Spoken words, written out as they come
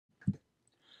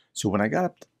So when I got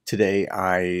up today,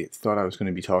 I thought I was going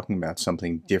to be talking about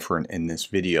something different in this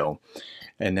video.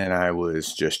 And then I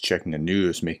was just checking the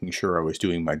news, making sure I was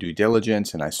doing my due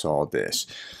diligence, and I saw this.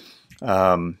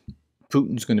 Um,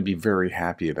 Putin's going to be very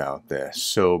happy about this.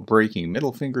 So breaking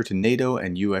middle finger to NATO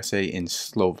and USA in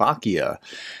Slovakia.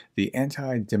 The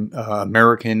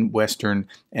anti-American, Western,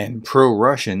 and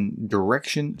pro-Russian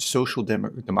Direction Social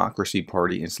Democracy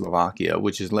Party in Slovakia,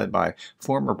 which is led by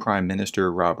former Prime Minister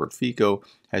Robert Fico,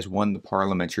 has won the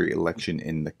parliamentary election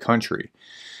in the country.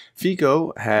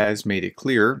 Fico has made it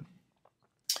clear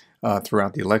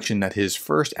throughout the election that his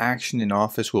first action in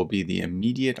office will be the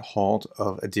immediate halt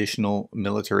of additional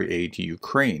military aid to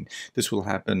Ukraine. This will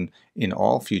happen in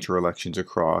all future elections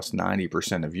across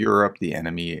 90% of Europe. The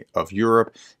enemy of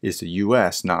Europe is the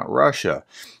U.S., not Russia.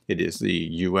 It is the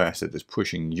U.S. that is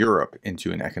pushing Europe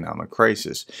into an economic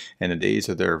crisis, and the days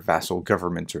of their vassal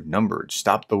governments are numbered.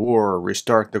 Stop the war,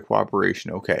 restart the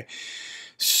cooperation. Okay,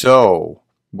 so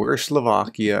where's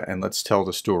Slovakia, and let's tell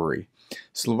the story.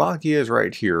 Slovakia is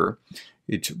right here.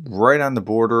 It's right on the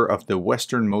border of the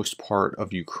westernmost part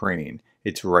of Ukraine.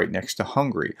 It's right next to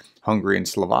Hungary. Hungary and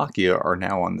Slovakia are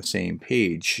now on the same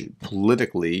page.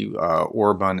 Politically,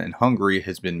 Orban and Hungary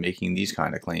has been making these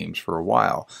kind of claims for a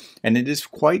while. And it is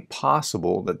quite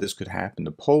possible that this could happen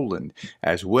to Poland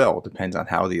as well. Depends on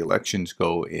how the elections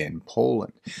go in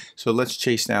Poland. So let's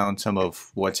chase down some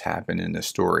of what's happened in this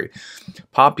story.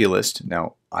 Populist,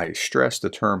 now I stress the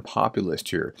term populist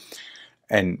here.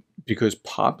 And because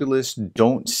populists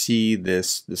don't see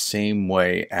this the same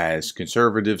way as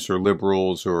conservatives or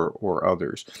liberals or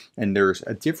others. And there's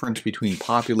a difference between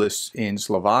populists in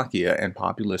Slovakia and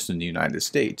populists in the United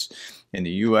States. In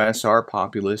the U.S., our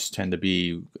populists tend to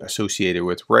be associated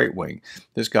with right-wing.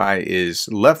 This guy is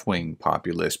left-wing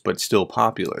populist, but still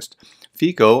populist.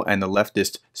 Fico and the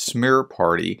leftist Smer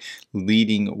party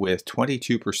leading with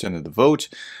 22% of the vote.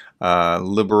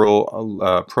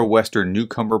 Liberal pro-Western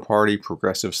newcomer party,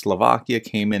 Progressive Slovakia,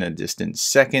 came in a distant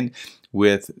second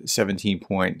with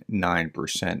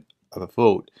 17.9% of the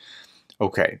vote.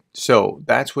 Okay, so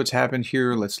that's what's happened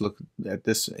here. Let's look at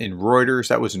this in Reuters.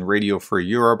 That was in Radio Free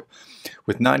Europe.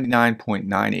 With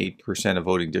 99.98% of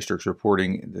voting districts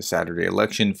reporting the Saturday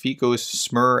election, Fico's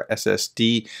Smer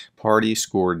SSD party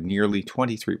scored nearly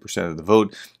 23% of the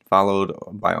vote, followed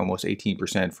by almost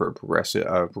 18% for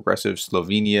Progressive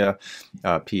Slovenia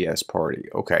PS party.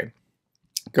 Okay.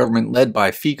 Government led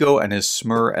by Fico and his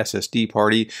Smer SSD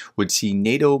party would see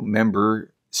NATO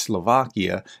member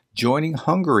Slovakia joining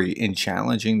Hungary in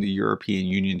challenging the European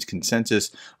Union's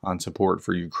consensus on support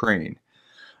for Ukraine.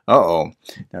 Uh-oh.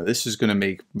 Now this is going to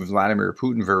make Vladimir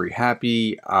Putin very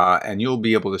happy, and you'll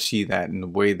be able to see that in the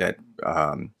way that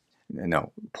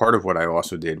part of what I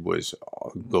also did was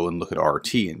go and look at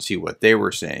RT and see what they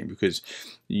were saying, because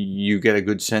you get a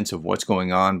good sense of what's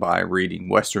going on by reading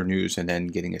Western news and then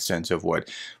getting a sense of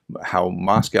how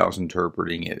Moscow's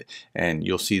interpreting it, and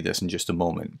you'll see this in just a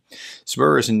moment.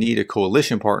 Smer is in need of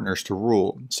coalition partners to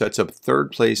rule, sets up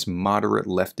third-place moderate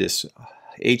leftist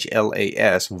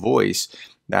HLAS voice,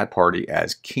 that party,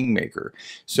 as kingmaker.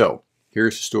 So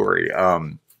here's the story.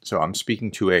 So I'm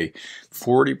speaking to a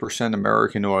 40%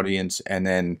 American audience, and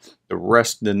then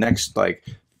the next like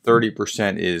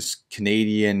 30% is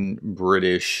Canadian,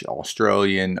 British,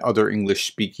 Australian, other English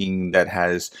speaking that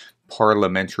has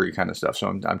parliamentary kind of stuff. So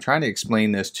I'm trying to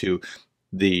explain this to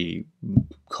the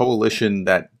coalition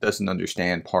that doesn't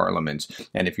understand parliaments.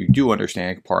 And if you do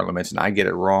understand parliaments and I get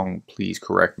it wrong, please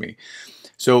correct me.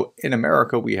 So in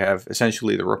America, we have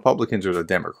essentially the Republicans or the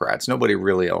Democrats. Nobody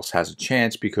really else has a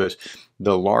chance, because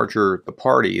the larger the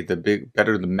party, the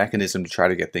better the mechanism to try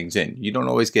to get things in. You don't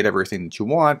always get everything that you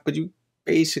want, but you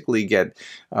basically get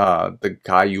the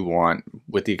guy you want,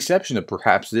 with the exception of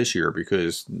perhaps this year,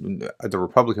 because the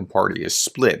Republican Party is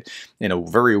split in a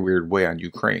very weird way on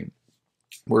Ukraine,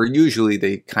 where usually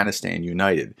they kind of stand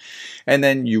united. And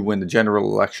then you win the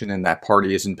general election and that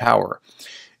party is in power.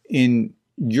 In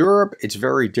Europe, it's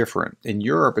very different. In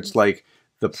Europe, it's like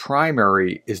the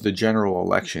primary is the general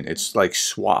election. It's like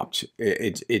swapped.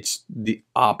 It's the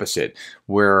opposite,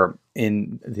 where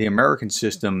in the American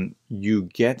system, you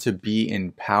get to be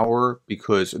in power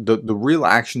because the real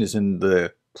action is in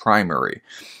the primary.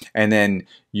 And then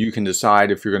you can decide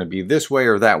if you're going to be this way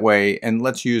or that way. And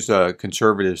let's use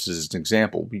conservatives as an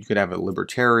example. You could have a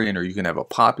libertarian, or you can have a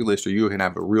populist, or you can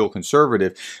have a real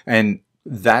conservative. And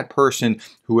that person,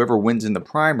 whoever wins in the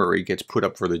primary, gets put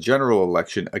up for the general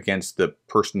election against the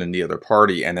person in the other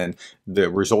party, and then the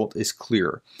result is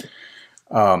clear.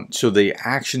 So the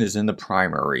action is in the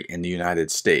primary in the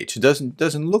United States. It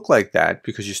doesn't look like that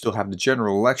because you still have the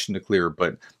general election to clear,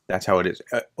 but that's how it is.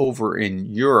 Over in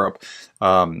Europe,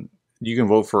 you can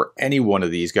vote for any one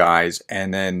of these guys,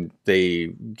 and then they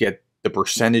get the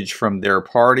percentage from their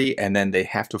party, and then they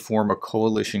have to form a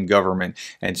coalition government.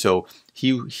 And so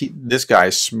this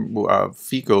guy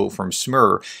Fico from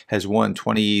Smr has won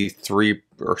 23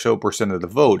 or so percent of the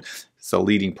vote. It's a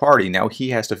leading party. Now he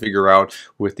has to figure out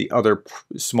with the other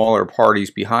smaller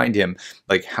parties behind him,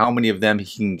 like how many of them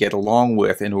he can get along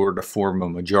with in order to form a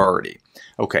majority.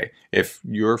 Okay, if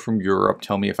you're from Europe,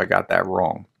 tell me if I got that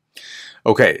wrong.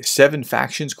 Okay, 7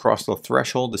 factions cross the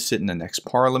threshold to sit in the next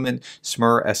parliament.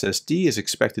 Smr SSD is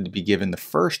expected to be given the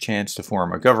first chance to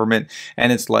form a government,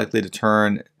 and it's likely to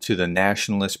turn to the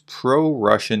nationalist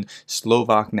pro-Russian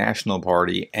Slovak National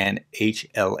Party and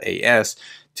HLAS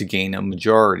to gain a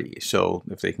majority. So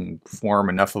if they can form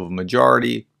enough of a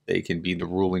majority, they can be the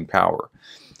ruling power.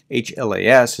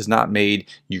 HLAS has not made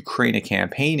Ukraine a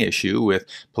campaign issue, with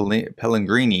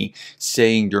Pellegrini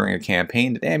saying during a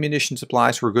campaign that ammunition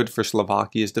supplies were good for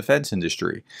Slovakia's defense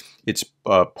industry. Its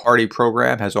party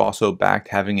program has also backed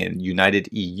having a united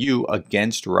EU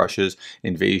against Russia's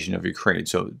invasion of Ukraine.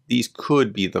 So these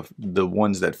could be the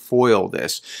ones that foil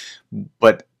this,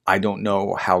 but I don't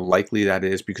know how likely that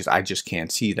is because I just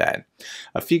can't see that.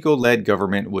 A Fico-led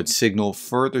government would signal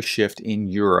further shift in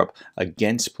Europe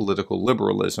against political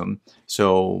liberalism.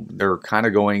 So they're kind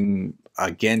of going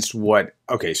against what...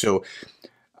 Okay, so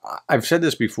I've said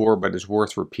this before, but it's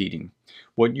worth repeating.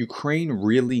 What Ukraine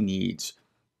really needs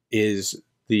is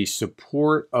the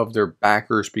support of their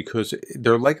backers because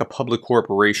they're like a public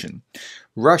corporation.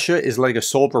 Russia is like a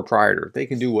sole proprietor. They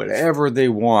can do whatever they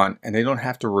want and they don't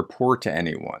have to report to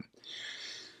anyone.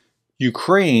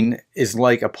 Ukraine is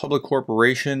like a public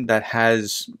corporation that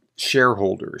has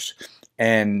shareholders,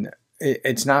 and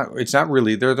it's not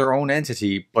really, they're their own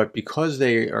entity, but because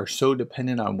they are so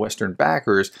dependent on Western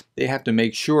backers, they have to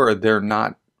make sure they're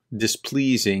not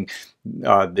displeasing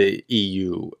the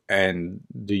EU and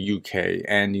the UK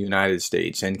and the United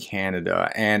States and Canada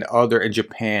and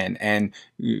Japan and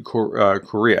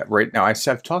Korea. Right now,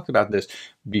 I've talked about this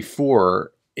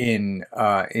before in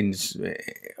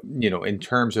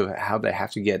terms of how they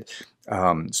have to get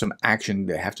some action.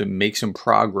 They have to make some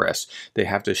progress. They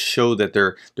have to show that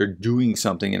they're doing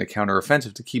something in a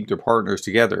counteroffensive to keep their partners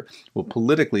together. Well,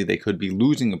 politically, they could be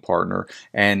losing a partner,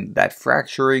 and that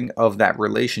fracturing of that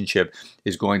relationship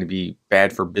is going to be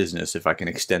bad for business, if I can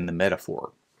extend the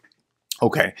metaphor.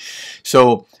 Okay,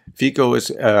 so Fico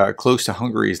is close to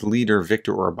Hungary's leader,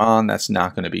 Viktor Orban. That's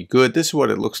not going to be good. This is what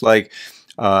it looks like.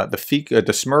 The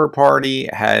Smr party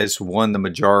has won the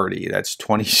majority. That's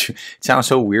 20. It sounds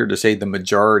so weird to say the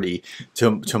majority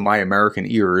to my American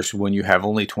ears when you have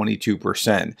only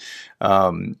 22%.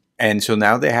 And so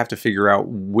now they have to figure out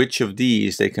which of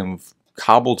these they can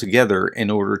cobble together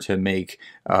in order to make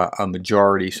a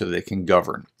majority so they can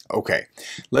govern. Okay,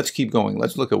 let's keep going.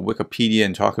 Let's look at Wikipedia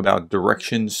and talk about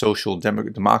Direction Social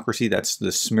Democracy. That's the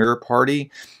Smr party,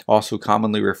 also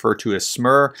commonly referred to as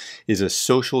Smr, is a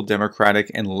social democratic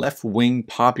and left-wing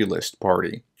populist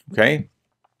party. Okay,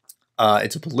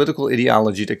 it's a political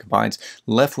ideology that combines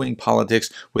left-wing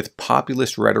politics with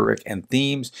populist rhetoric and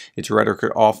themes. Its rhetoric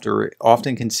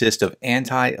often consists of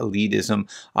anti-elitism,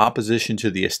 opposition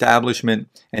to the establishment,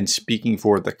 and speaking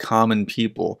for the common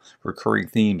people, recurring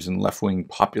themes in left-wing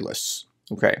populists.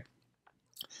 Okay.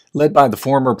 Led by the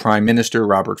former Prime Minister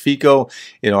Robert Fico,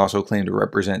 it also claimed to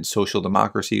represent social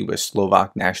democracy with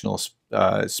Slovak national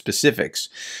specifics.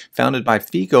 Founded by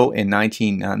Fico in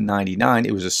 1999,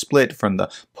 it was a split from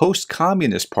the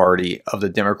post-communist party of the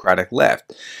Democratic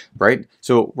Left, right?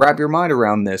 So wrap your mind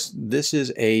around this. This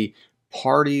is a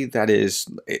party that is,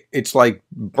 it's like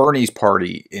Bernie's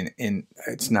party in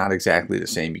it's not exactly the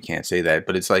same, you can't say that,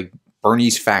 but it's like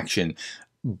Bernie's faction,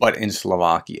 but in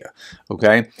Slovakia.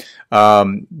 Okay,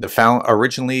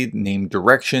 originally named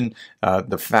Direction,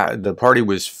 the party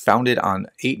was founded on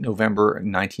 8 November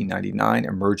 1999,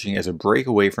 emerging as a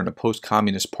breakaway from the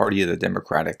post-communist party of the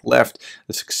Democratic Left,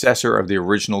 the successor of the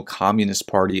original Communist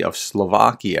Party of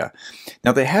Slovakia.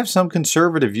 Now they have some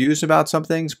conservative views about some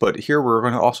things, but here we're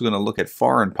also going to look at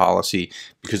foreign policy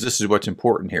because this is what's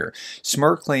important here.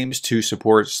 Smr claims to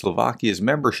support Slovakia's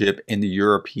membership in the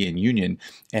European Union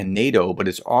and NATO, but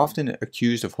it's often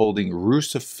accused of holding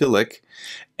Russophilic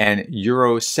and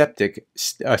Eurosceptic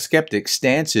skeptic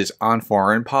stances on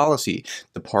foreign policy.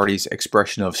 The party's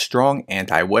expression of strong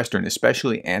anti-Western,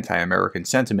 especially anti-American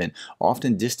sentiment,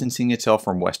 often distancing itself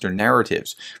from Western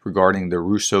narratives. Regarding the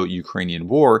Russo-Ukrainian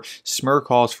war, Smer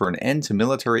calls for an end to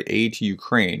military aid to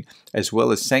Ukraine, as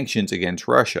well as sanctions against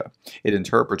Russia. It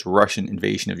interprets Russian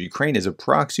invasion of Ukraine as a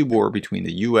proxy war between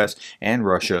the U.S. and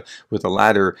Russia, with the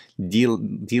latter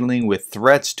dealing with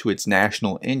threats to its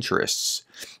national interests.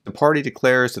 The party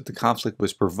declares that the conflict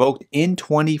was provoked in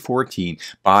 2014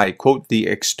 by, quote, the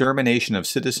extermination of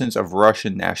citizens of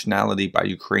Russian nationality by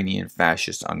Ukrainian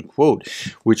fascists, unquote,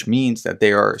 which means that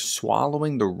they are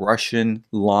swallowing the Russian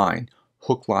line,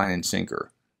 hook, line, and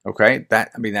sinker. Okay,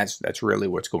 that's really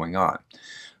what's going on.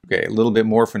 Okay, a little bit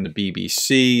more from the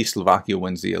BBC. Slovakia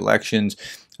wins the elections.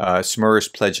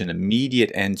 Smer pledged an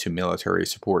immediate end to military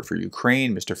support for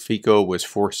Ukraine. Mr. Fico was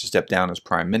forced to step down as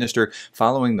prime minister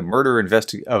following the murder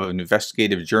of an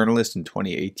investigative journalist in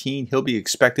 2018. He'll be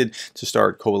expected to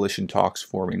start coalition talks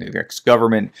forming the next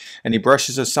government. And he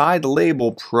brushes aside the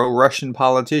label pro-Russian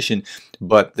politician,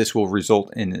 but this will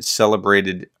result in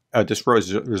this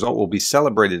result will be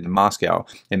celebrated in Moscow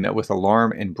and met with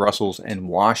alarm in Brussels and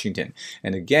Washington.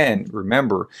 And again,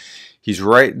 remember, he's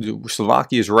right.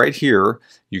 Slovakia is right here.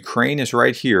 Ukraine is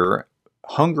right here.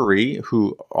 Hungary,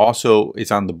 who also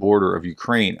is on the border of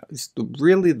Ukraine, is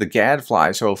really the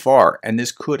gadfly so far, and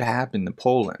this could happen to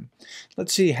Poland.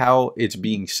 Let's see how it's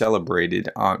being celebrated.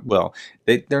 Well,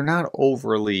 they're not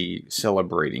overly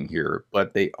celebrating here,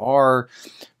 but they are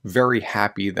very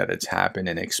happy that it's happened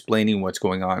and explaining what's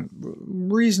going on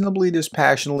reasonably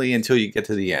dispassionately until you get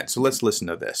to the end. So let's listen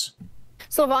to this.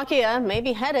 Slovakia may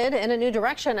be headed in a new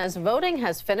direction as voting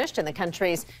has finished in the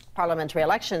country's parliamentary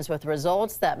elections with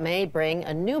results that may bring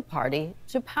a new party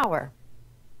to power.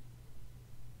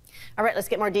 All right, let's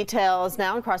get more details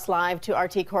now and cross live to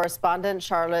RT correspondent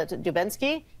Charlotte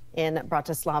Dubensky in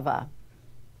Bratislava.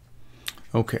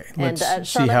 Okay, let's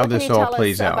see how this all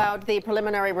plays out. About the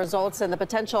preliminary results and the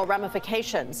potential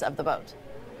ramifications of the vote.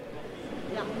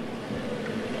 Yeah.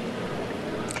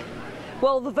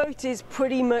 Well, the vote is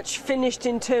pretty much finished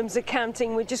in terms of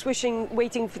counting. We're just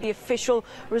waiting for the official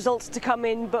results to come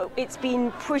in, but it's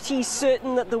been pretty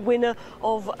certain that the winner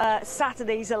of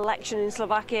Saturday's election in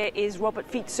Slovakia is Robert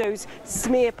Fico's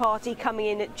Smer party, coming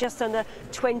in at just under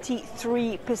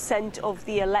 23% of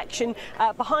the election.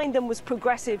 Behind them was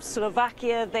Progressive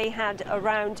Slovakia. They had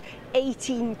around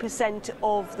 18%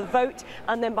 of the vote,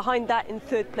 and then behind that in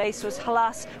third place was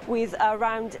Hlas with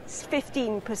around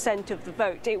 15% of the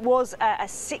vote. It was a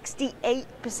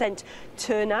 68%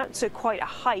 turnout, so quite a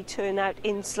high turnout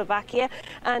in Slovakia,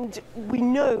 and we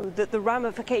know that the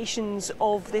ramifications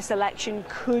of this election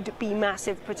could be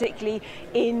massive, particularly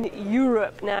in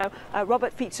Europe. Now,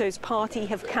 Robert Fico's party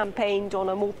have campaigned on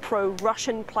a more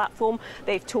pro-Russian platform.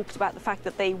 They've talked about the fact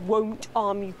that they won't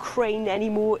arm Ukraine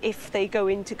anymore if they go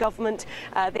into government.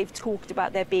 They've talked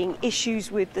about there being issues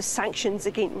with the sanctions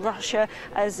against Russia,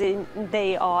 as in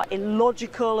they are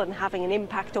illogical and having an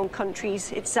impact on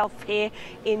countries itself here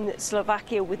in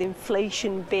Slovakia, with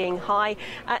inflation being high.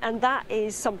 And that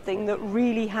is something that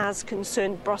really has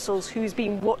concerned Brussels, who's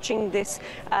been watching this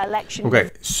election. Okay,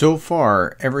 so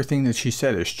far, everything that she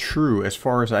said is true as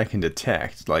far as I can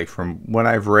detect. Like, from what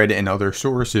I've read in other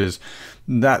sources,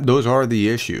 that those are the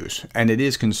issues, and it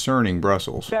is concerning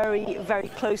Brussels. Very, very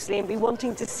closely, and we're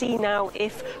wanting to see now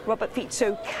if Robert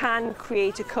Fico can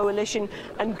create a coalition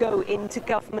and go into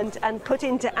government and put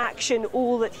into action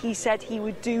all that he said he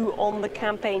would do on the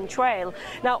campaign trail.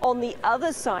 Now, on the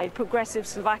other side, Progressive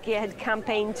Slovakia had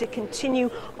campaigned to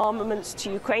continue armaments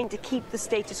to Ukraine, to keep the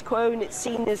status quo, and it's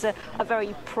seen as a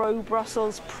very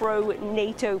pro-Brussels,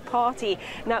 pro-NATO party.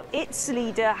 Now, its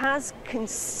leader has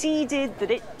conceded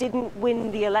that it didn't win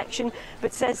the election,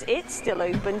 but says it's still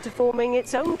open to forming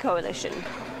its own coalition.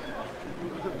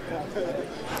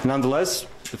 Nonetheless,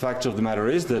 the fact of the matter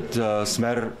is that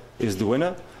Smer is the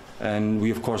winner, and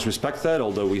we of course respect that,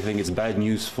 although we think it's bad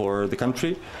news for the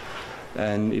country,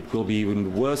 and it will be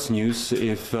even worse news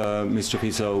if Mr.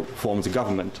 Fico forms a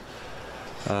government.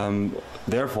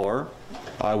 Therefore,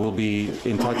 I will be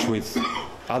in touch with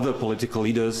other political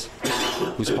leaders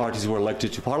whose parties were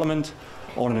elected to parliament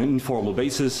on an informal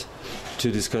basis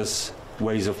to discuss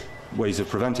ways of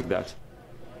preventing that.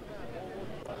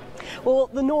 Well,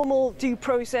 the normal due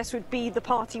process would be the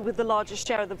party with the largest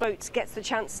share of the votes gets the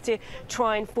chance to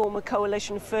try and form a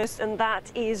coalition first, and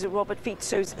that is Robert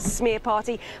Fico's Smer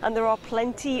party. And there are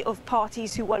plenty of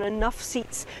parties who won enough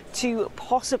seats to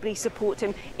possibly support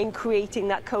him in creating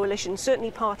that coalition.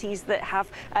 Certainly parties that have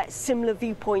similar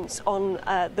viewpoints on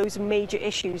those major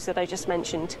issues that I just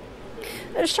mentioned.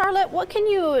 Charlotte, what can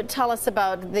you tell us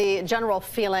about the general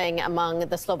feeling among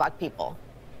the Slovak people?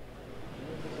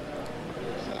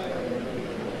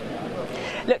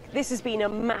 Look, this has been a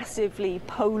massively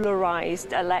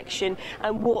polarized election,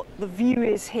 and what the view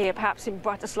is here, perhaps in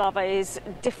Bratislava, is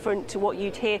different to what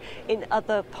you'd hear in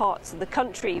other parts of the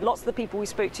country. Lots of the people we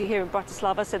spoke to here in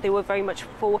Bratislava said they were very much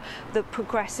for the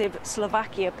progressive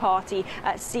Slovakia party,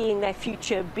 seeing their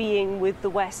future being with the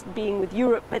West, being with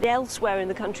Europe, but elsewhere in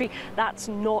the country, that's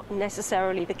not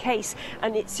necessarily the case.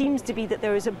 And it seems to be that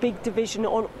there is a big division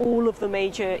on all of the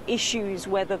major issues,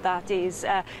 whether that is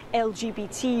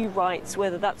LGBT rights,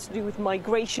 whether that's to do with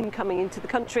migration coming into the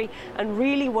country. And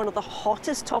really one of the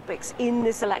hottest topics in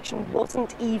this election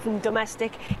wasn't even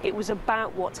domestic. It was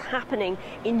about what's happening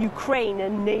in Ukraine, a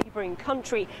neighboring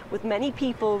country, with many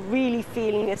people really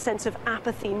feeling a sense of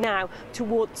apathy now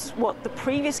towards what the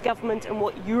previous government and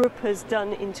what Europe has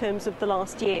done in terms of the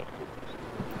last year.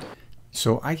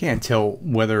 So I can't tell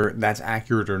whether that's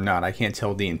accurate or not. I can't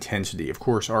tell the intensity. Of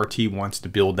course, RT wants to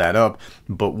build that up,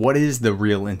 but what is the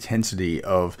real intensity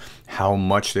of how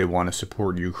much they want to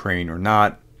support Ukraine or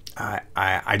not?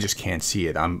 I just can't see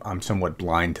it. I'm somewhat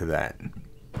blind to that.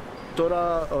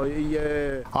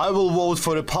 I will vote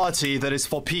for a party that is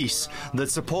for peace, that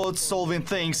supports solving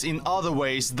things in other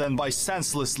ways than by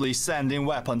senselessly sending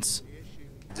weapons.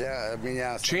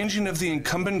 Changing of the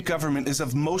incumbent government is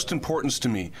of most importance to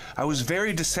me. I was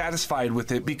very dissatisfied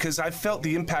with it because I felt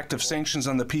the impact of sanctions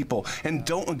on the people and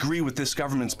don't agree with this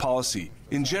government's policy.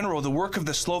 In general, the work of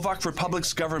the Slovak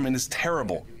Republic's government is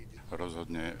terrible.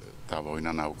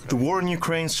 The war in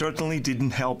Ukraine certainly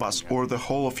didn't help us or the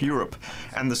whole of Europe,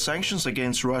 and the sanctions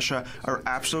against Russia are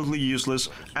absolutely useless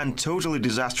and totally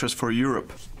disastrous for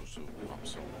Europe.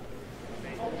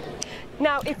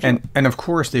 Now, and of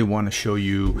course they want to show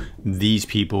you these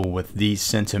people with these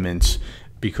sentiments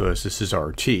because this is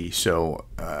RT. So,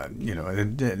 you know,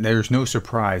 there's no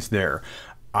surprise there.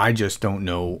 I just don't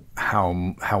know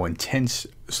how intense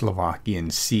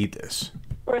Slovakians see this.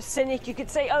 For a cynic, you could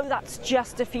say, oh, that's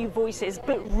just a few voices,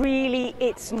 but really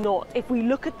it's not. If we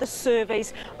look at the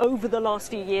surveys over the last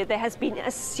few years, there has been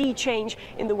a sea change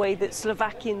in the way that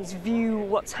Slovakians view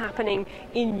what's happening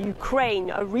in Ukraine.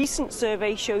 A recent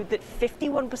survey showed that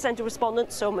 51% of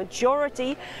respondents, so a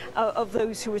majority of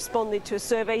those who responded to a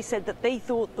survey, said that they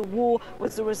thought the war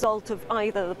was the result of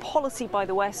either the policy by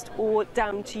the West or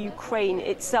down to Ukraine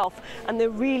itself. And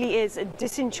there really is a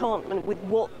disenchantment with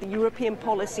what the European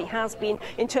policy has been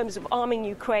in terms of arming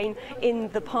Ukraine in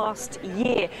the past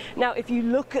year. Now, if you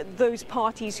look at those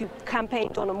parties who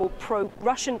campaigned on a more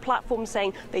pro-Russian platform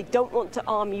saying they don't want to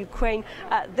arm Ukraine,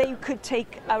 they could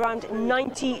take around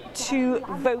 92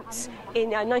 votes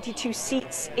in 92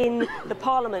 seats in the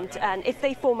parliament. And if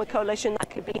they form a coalition,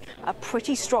 that could be a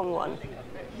pretty strong one.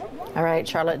 All right,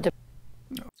 Charlotte.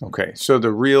 Okay, so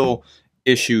the real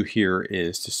issue here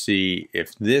is to see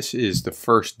if this is the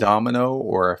first domino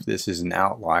or if this is an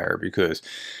outlier, because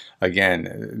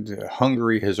again,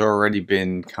 Hungary has already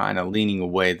been kind of leaning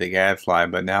away the gadfly,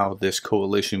 but now this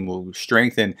coalition will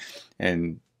strengthen,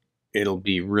 and it'll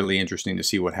be really interesting to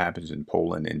see what happens in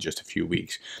Poland in just a few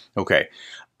weeks. Okay,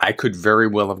 I could very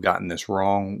well have gotten this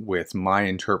wrong with my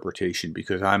interpretation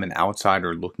because I'm an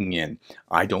outsider looking in.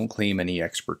 I don't claim any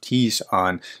expertise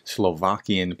on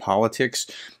Slovakian politics,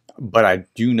 but I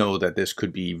do know that this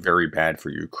could be very bad for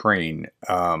Ukraine.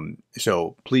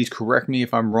 So please correct me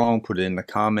if I'm wrong. Put it in the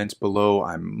comments below.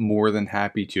 I'm more than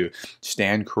happy to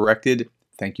stand corrected.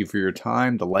 Thank you for your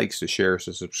time, the likes, the shares,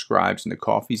 the subscribes, and the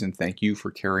coffees, and thank you for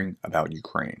caring about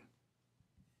Ukraine.